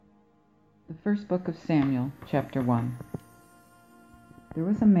The first book of Samuel, chapter 1. There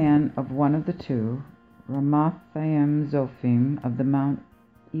was a man of one of the two, Ramathaim Zophim of the Mount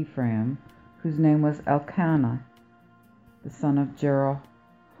Ephraim, whose name was Elkanah, the son of Jeroham,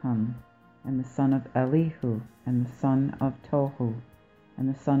 and the son of Elihu, and the son of Tohu,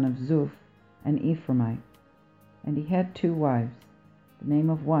 and the son of Zuph, an Ephraimite. And he had 2 wives. The name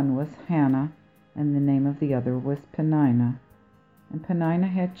of one was Hannah, and the name of the other was Peninnah. And Peninnah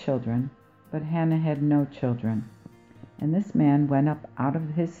had children, but Hannah had no children. And this man went up out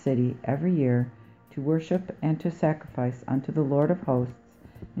of his city every year to worship and to sacrifice unto the Lord of hosts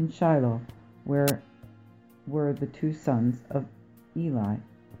in Shiloh, where were the 2 sons of Eli,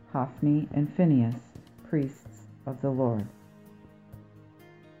 Hophni and Phinehas, priests of the Lord.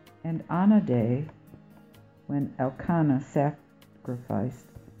 And on a day when Elkanah sacrificed,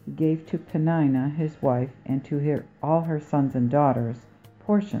 he gave to Peninnah his wife and to all her sons and daughters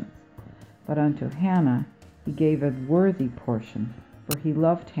portions. But unto Hannah he gave a worthy portion, for he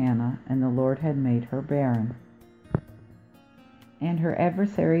loved Hannah, and the Lord had made her barren. And her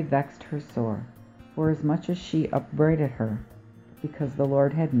adversary vexed her sore, forasmuch as she upbraided her, because the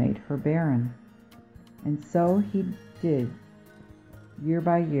Lord had made her barren. And so he did year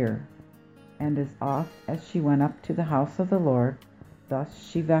by year, and as oft as she went up to the house of the Lord, thus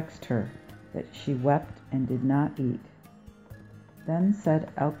she vexed her, that she wept and did not eat. Then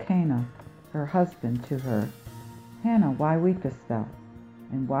said Elkanah, her husband, to her, Hannah, why weepest thou?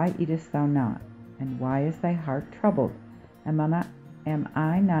 And why eatest thou not? And why is thy heart troubled? Am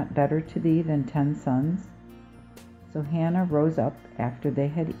I not better to thee than 10 sons? So Hannah rose up after they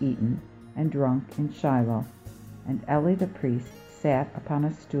had eaten and drunk in Shiloh, and Eli the priest sat upon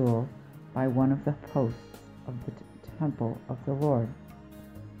a stool by one of the posts of the temple of the Lord.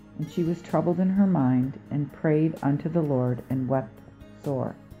 And she was troubled in her mind, and prayed unto the Lord, and wept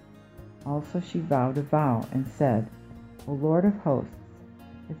sore. Also she vowed a vow, and said, O Lord of hosts,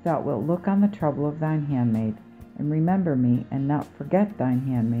 if thou wilt look on the trouble of thine handmaid, and remember me, and not forget thine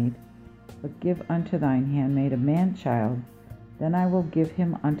handmaid, but give unto thine handmaid a man-child, then I will give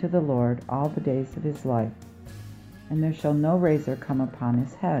him unto the Lord all the days of his life, and there shall no razor come upon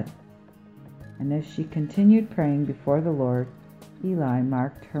his head. And as she continued praying before the Lord, Eli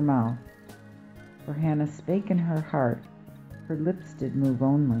marked her mouth. For Hannah spake in her heart, her lips did move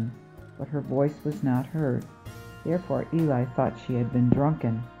only, but her voice was not heard. Therefore Eli thought she had been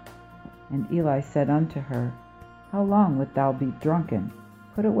drunken. And Eli said unto her, How long wilt thou be drunken?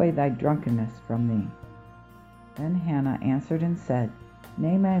 Put away thy drunkenness from thee. Then Hannah answered and said,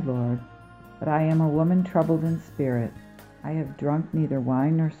 Nay, my lord, but I am a woman troubled in spirit. I have drunk neither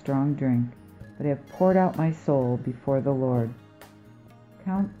wine nor strong drink, but have poured out my soul before the Lord.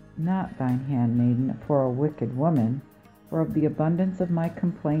 Count not thine handmaiden for a wicked woman, for of the abundance of my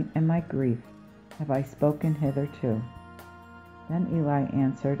complaint and my grief have I spoken hitherto. Then Eli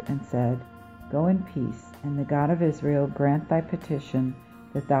answered and said, Go in peace, and the God of Israel grant thy petition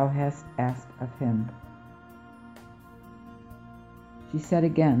that thou hast asked of him. She said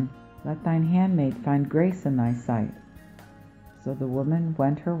again, Let thine handmaid find grace in thy sight. So the woman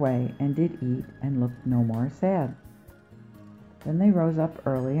went her way, and did eat, and looked no more sad. Then they rose up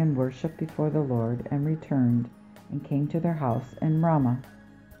early, and worshipped before the Lord, and returned, and came to their house in Ramah.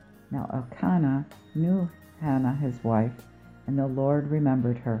 Now Elkanah knew Hannah his wife, and the Lord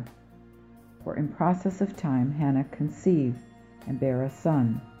remembered her. For in process of time Hannah conceived, and bare a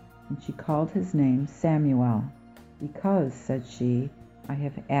son, and she called his name Samuel, because, said she, I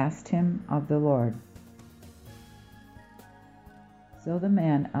have asked him of the Lord. So the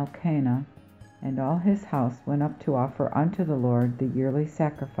man Elkanah and all his house went up to offer unto the Lord the yearly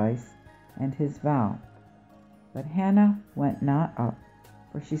sacrifice and his vow. But Hannah went not up,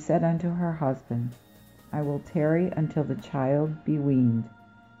 for she said unto her husband, I will tarry until the child be weaned,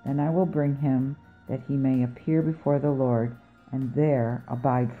 then I will bring him, that he may appear before the Lord, and there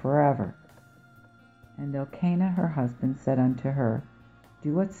abide forever. And Elkanah her husband said unto her,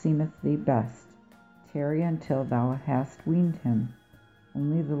 Do what seemeth thee best, tarry until thou hast weaned him.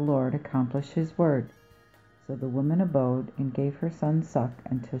 Only the Lord accomplish his word. So the woman abode, and gave her son suck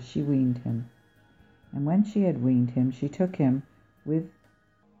until she weaned him. And when she had weaned him, she took him with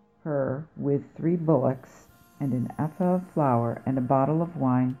her with 3 bullocks, and an ephah of flour, and a bottle of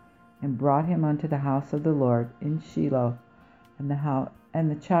wine, and brought him unto the house of the Lord in Shiloh, and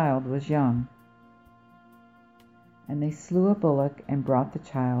the child was young. And they slew a bullock, and brought the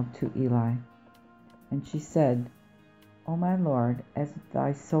child to Eli. And she said, O my lord, as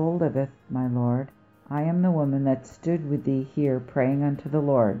thy soul liveth, my lord, I am the woman that stood with thee here praying unto the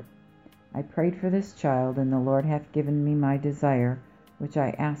Lord. I prayed for this child, and the Lord hath given me my desire, which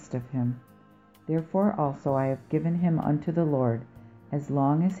I asked of him. Therefore also I have given him unto the Lord. As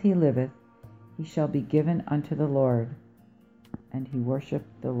long as he liveth, he shall be given unto the Lord. And he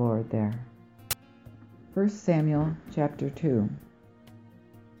worshipped the Lord there. 1 Samuel chapter 2.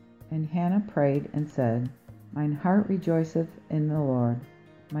 And Hannah prayed and said, Mine heart rejoiceth in the Lord.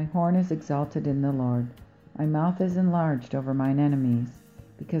 My horn is exalted in the Lord. My mouth is enlarged over mine enemies,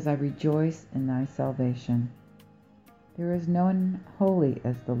 because I rejoice in thy salvation. There is none holy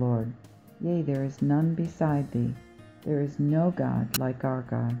as the Lord. Yea, there is none beside thee. There is no God like our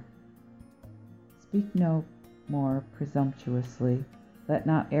God. Speak no more presumptuously. Let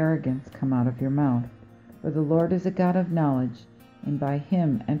not arrogance come out of your mouth. For the Lord is a God of knowledge, and by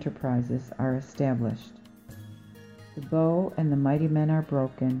him enterprises are established. The bow and the mighty men are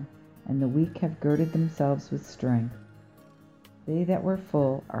broken, and the weak have girded themselves with strength. They that were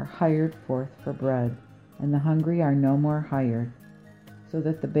full are hired forth for bread, and the hungry are no more hired. So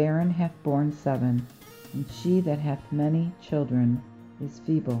that the barren hath borne 7, and she that hath many children is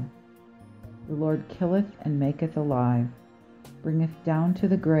feeble. The Lord killeth and maketh alive, bringeth down to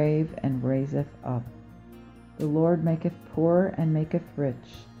the grave and raiseth up. The Lord maketh poor and maketh rich,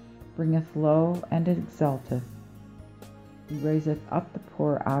 bringeth low and exalteth. He raiseth up the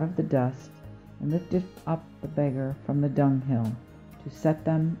poor out of the dust, and lifteth up the beggar from the dunghill, to set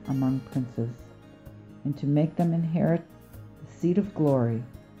them among princes, and to make them inherit the seat of glory.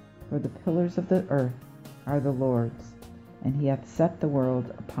 For the pillars of the earth are the Lord's, and he hath set the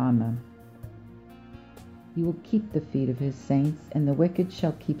world upon them. He will keep the feet of his saints, and the wicked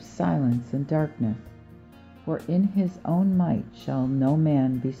shall keep silence in darkness. For in his own might shall no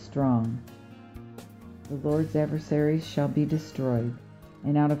man be strong. The Lord's adversaries shall be destroyed,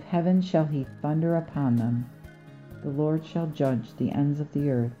 and out of heaven shall he thunder upon them. The Lord shall judge the ends of the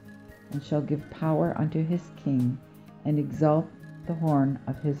earth, and shall give power unto his king, and exalt the horn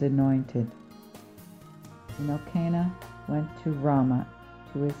of his anointed. And Elkanah went to Ramah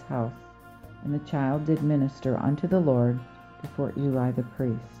to his house, and the child did minister unto the Lord before Eli the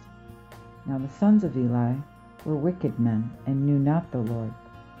priest. Now the sons of Eli were wicked men, and knew not the Lord.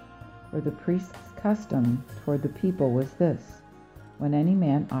 For the priest's custom toward the people was this: when any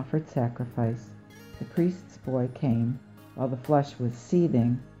man offered sacrifice, the priest's boy came, while the flesh was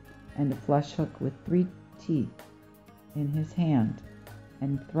seething, and a flesh hook with 3 teeth in his hand,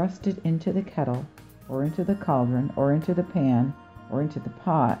 and thrust it into the kettle, or into the cauldron, or into the pan, or into the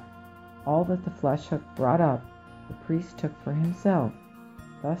pot. All that the flesh hook brought up, the priest took for himself.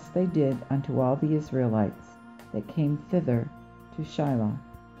 Thus they did unto all the Israelites that came thither to Shiloh.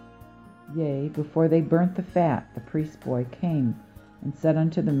 Yea, before they burnt the fat, the priest's boy came, and said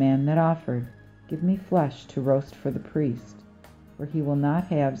unto the man that offered, Give me flesh to roast for the priest, for he will not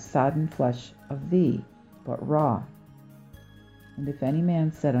have sodden flesh of thee, but raw. And if any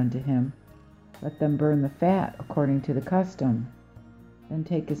man said unto him, Let them burn the fat according to the custom, then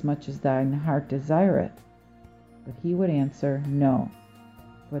take as much as thine heart desireth. But he would answer, No,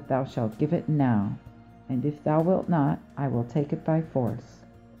 but thou shalt give it now, and if thou wilt not, I will take it by force.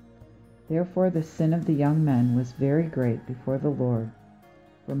 Therefore the sin of the young men was very great before the Lord,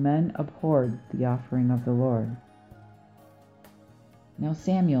 for men abhorred the offering of the Lord. Now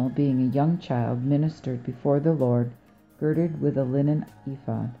Samuel, being a young child, ministered before the Lord, girded with a linen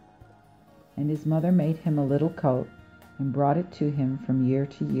ephod. And his mother made him a little coat, and brought it to him from year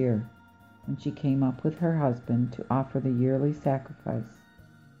to year, when she came up with her husband to offer the yearly sacrifice.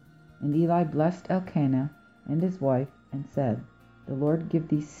 And Eli blessed Elkanah and his wife, and said, The Lord give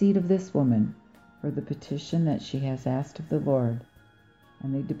thee seed of this woman, for the petition that she has asked of the Lord.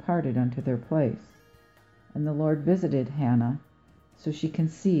 And they departed unto their place. And the Lord visited Hannah, so she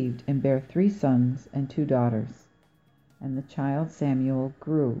conceived, and bare 3 sons and 2 daughters. And the child Samuel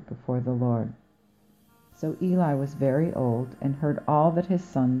grew before the Lord. So Eli was very old, and heard all that his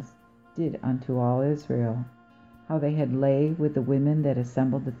sons did unto all Israel, how they had lay with the women that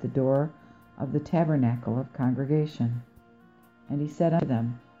assembled at the door of the tabernacle of congregation. And he said unto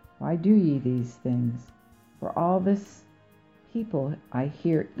them, Why do ye these things? For all this people I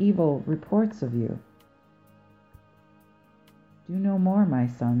hear evil reports of you. Do no more, my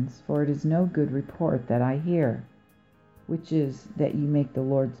sons, for it is no good report that I hear, which is that ye make the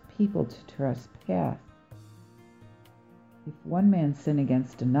Lord's people to trespass. If one man sin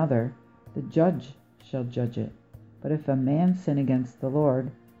against another, the judge shall judge it. But if a man sin against the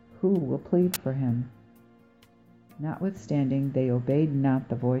Lord, who will plead for him? Notwithstanding, they obeyed not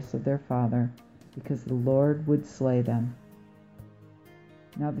the voice of their father, because the Lord would slay them.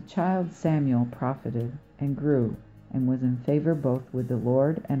 Now the child Samuel profited, and grew, and was in favor both with the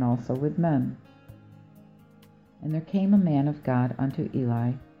Lord and also with men. And there came a man of God unto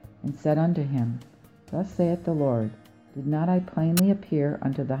Eli, and said unto him, Thus saith the Lord, Did not I plainly appear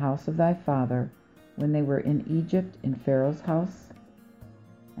unto the house of thy father, when they were in Egypt in Pharaoh's house?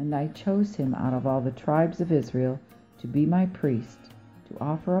 And I chose him out of all the tribes of Israel to be my priest, to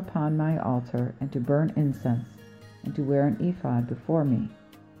offer upon my altar, and to burn incense, and to wear an ephod before me.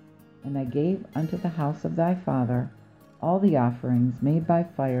 And I gave unto the house of thy father all the offerings made by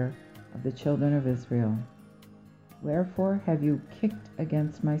fire of the children of Israel. Wherefore have you kicked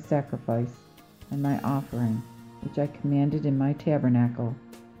against my sacrifice and my offering, which I commanded in my tabernacle,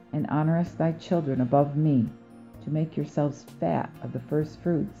 and honorest thy children above me, to make yourselves fat of the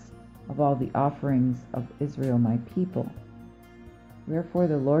firstfruits of all the offerings of Israel my people? Wherefore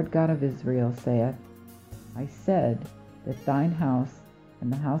the Lord God of Israel saith, I said that thine house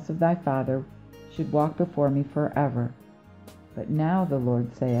and the house of thy father should walk before me forever. But now the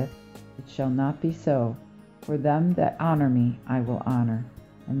Lord saith, It shall not be so. For them that honor me I will honor,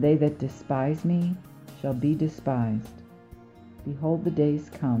 and they that despise me shall be despised. Behold, the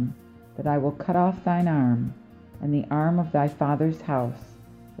days come, that I will cut off thine arm, and the arm of thy father's house,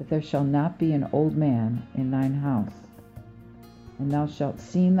 that there shall not be an old man in thine house. And thou shalt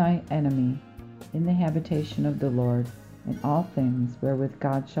see thy enemy in the habitation of the Lord, in all things wherewith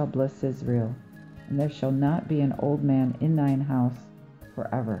God shall bless Israel, and there shall not be an old man in thine house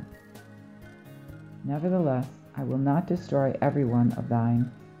forever. Nevertheless, I will not destroy every one of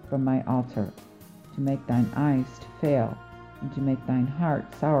thine from my altar, to make thine eyes to fail, and to make thine heart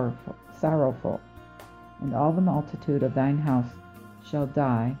sorrowful. And all the multitude of thine house shall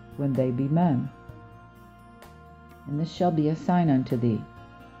die when they be men. And this shall be a sign unto thee,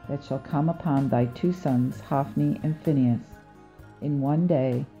 that shall come upon thy two sons Hophni and Phinehas. In one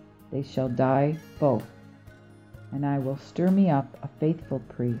day they shall die both. And I will stir me up a faithful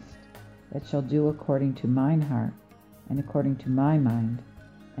priest, that shall do according to mine heart, and according to my mind.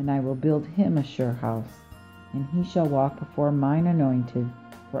 And I will build him a sure house, and he shall walk before mine anointed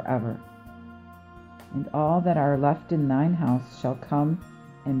forever. And all that are left in thine house shall come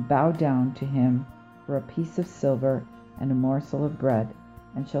and bow down to him for a piece of silver and a morsel of bread,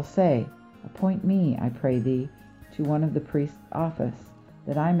 and shall say, Appoint me, I pray thee, to one of the priest's office,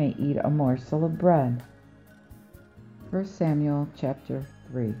 that I may eat a morsel of bread. 1 Samuel chapter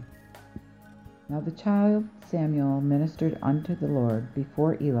 3. Now the child Samuel ministered unto the Lord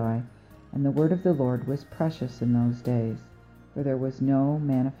before Eli, and the word of the Lord was precious in those days, for there was no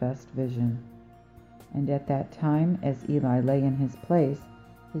manifest vision. And at that time, as Eli lay in his place,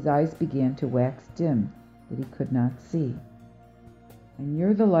 his eyes began to wax dim, that he could not see. And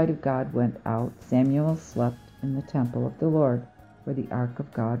ere the light of God went out, Samuel slept in the temple of the Lord, where the ark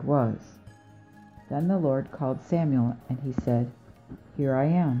of God was. Then the Lord called Samuel, and he said, Here I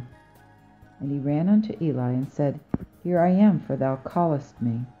am. And he ran unto Eli, and said, Here I am, for thou callest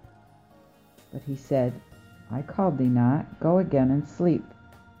me. But he said, I called thee not, go again and sleep.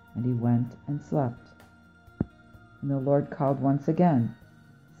 And he went and slept. And the Lord called once again,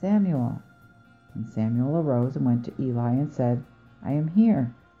 Samuel. And Samuel arose and went to Eli, and said, I am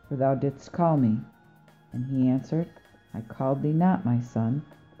here, for thou didst call me. And he answered, I called thee not, my son,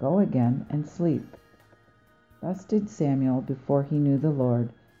 go again and sleep. Thus did Samuel before he knew the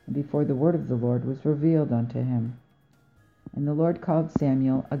Lord, and before the word of the Lord was revealed unto him. And the Lord called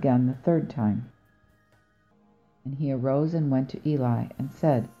Samuel again the third time. And he arose and went to Eli, and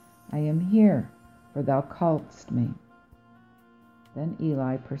said, I am here, for thou calledst me. Then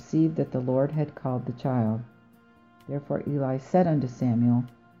Eli perceived that the Lord had called the child. Therefore Eli said unto Samuel,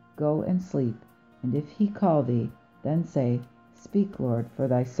 Go and sleep, and if he call thee, then say, Speak, Lord, for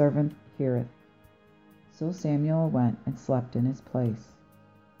thy servant heareth. So Samuel went and slept in his place.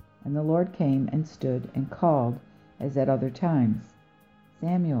 And the Lord came and stood and called, as at other times,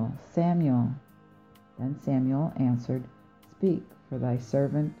 Samuel, Samuel. Then Samuel answered, Speak, for thy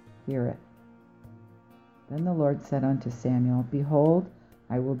servant heareth. Then the Lord said unto Samuel, Behold,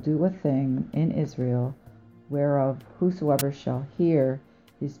 I will do a thing in Israel, whereof whosoever shall hear,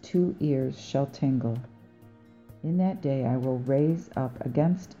 his 2 ears shall tingle. In that day I will raise up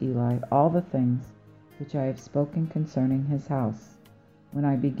against Eli all the things which I have spoken concerning his house. When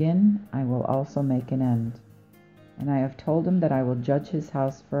I begin, I will also make an end. And I have told him that I will judge his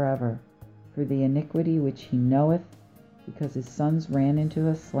house forever, for the iniquity which he knoweth, because his sons ran into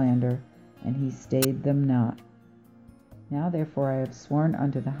a slander, and he stayed them not. Now therefore I have sworn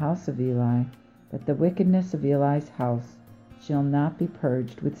unto the house of Eli, that the wickedness of Eli's house shall not be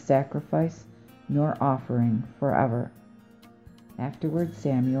purged with sacrifice nor offering forever. Afterward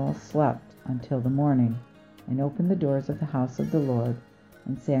Samuel slept until the morning, and opened the doors of the house of the Lord,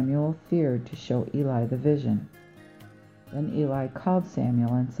 and Samuel feared to show Eli the vision. Then Eli called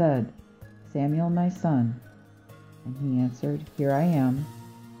Samuel and said, "Samuel, my son." And he answered, "Here I am."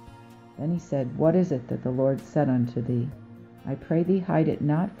 Then he said, "What is it that the Lord said unto thee? I pray thee, hide it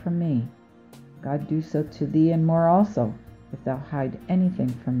not from me. God do so to thee and more also, if thou hide anything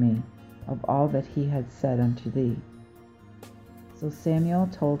from me of all that he had said unto thee." So Samuel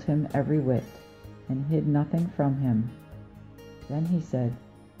told him every whit, and hid nothing from him. Then he said,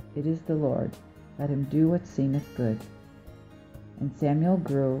 "It is the Lord, let him do what seemeth good." And Samuel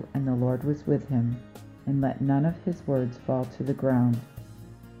grew, and the Lord was with him, and let none of his words fall to the ground.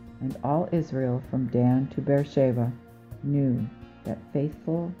 And all Israel from Dan to Beersheba knew that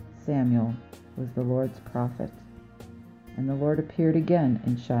faithful Samuel was the Lord's prophet. And the Lord appeared again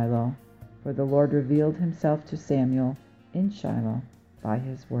in Shiloh, for the Lord revealed himself to Samuel in Shiloh by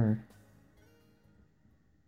his word.